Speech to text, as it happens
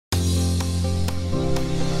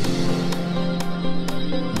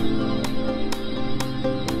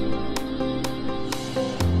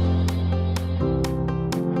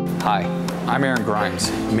I'm Aaron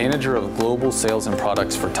Grimes, Manager of Global Sales and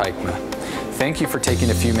Products for Tykma. Thank you for taking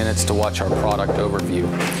a few minutes to watch our product overview.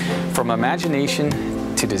 From imagination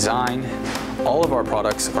to design, all of our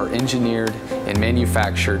products are engineered and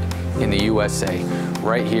manufactured in the USA,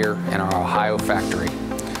 right here in our Ohio factory.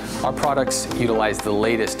 Our products utilize the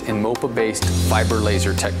latest in MOPA-based fiber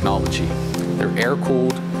laser technology. They're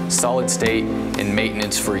air-cooled, solid-state, and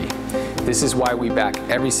maintenance-free. This is why we back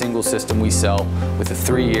every single system we sell with a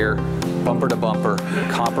 3-year, bumper-to-bumper,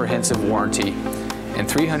 comprehensive warranty and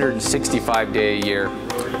 365-day-a-year,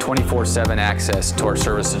 24/7 access to our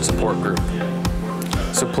service and support group.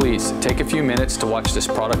 So please, take a few minutes to watch this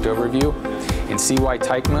product overview and see why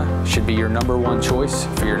Tykma should be your #1 choice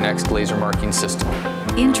for your next laser marking system.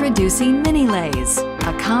 Introducing Minilase,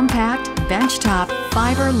 a compact, benchtop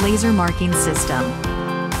fiber laser marking system.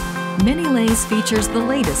 Minilase features the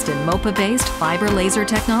latest in MOPA-based fiber laser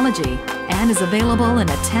technology and is available in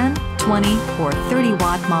a 10, 20, or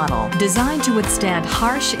 30-watt model. Designed to withstand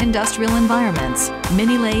harsh industrial environments,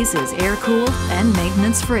 Minilase is air-cooled and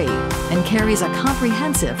maintenance-free and carries a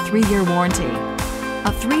comprehensive 3-year warranty.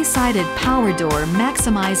 A 3-sided power door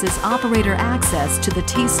maximizes operator access to the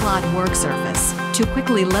T-slot work surface to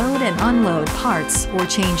quickly load and unload parts or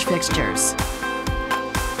change fixtures.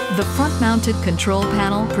 The front-mounted control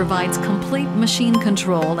panel provides complete machine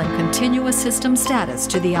control and continuous system status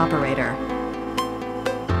to the operator.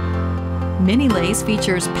 Minilase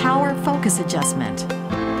features power focus adjustment.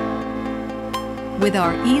 With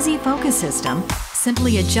our easy focus system,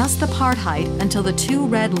 simply adjust the part height until the 2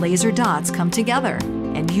 red laser dots come together,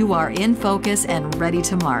 and you are in focus and ready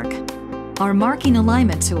to mark. Our marking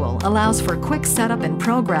alignment tool allows for quick setup and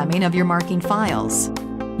programming of your marking files.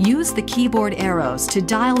 Use the keyboard arrows to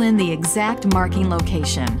dial in the exact marking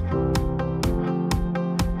location.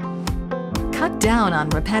 Cut down on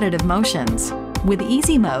repetitive motions. With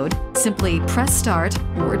easy mode, simply press start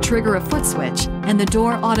or trigger a foot switch and the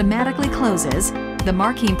door automatically closes, the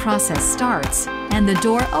marking process starts, and the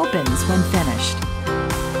door opens when finished.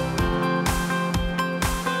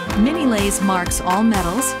 Minilase marks all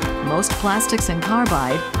metals, most plastics and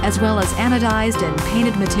carbide, as well as anodized and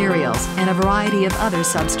painted materials and a variety of other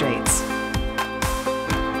substrates.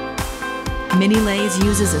 Minilase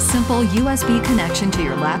uses a simple USB connection to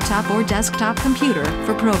your laptop or desktop computer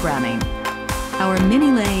for programming. Our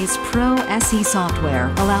Minilase Pro SE software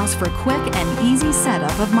allows for quick and easy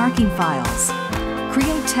setup of marking files.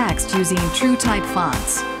 Create text using TrueType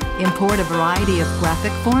fonts. Import a variety of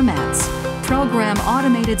graphic formats. Program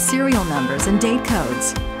automated serial numbers and date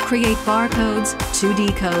codes. Create barcodes,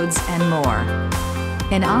 2D codes, and more.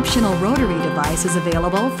 An optional rotary device is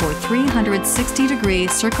available for 360-degree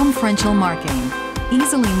circumferential marking.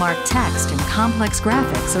 Easily mark text and complex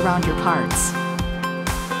graphics around your parts.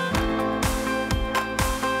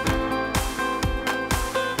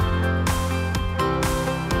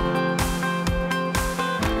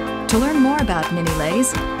 To learn more about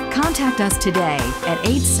Minilase, contact us today at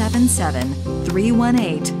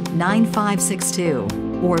 877-318-9562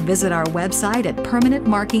 or visit our website at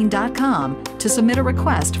permanentmarking.com to submit a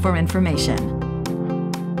request for information.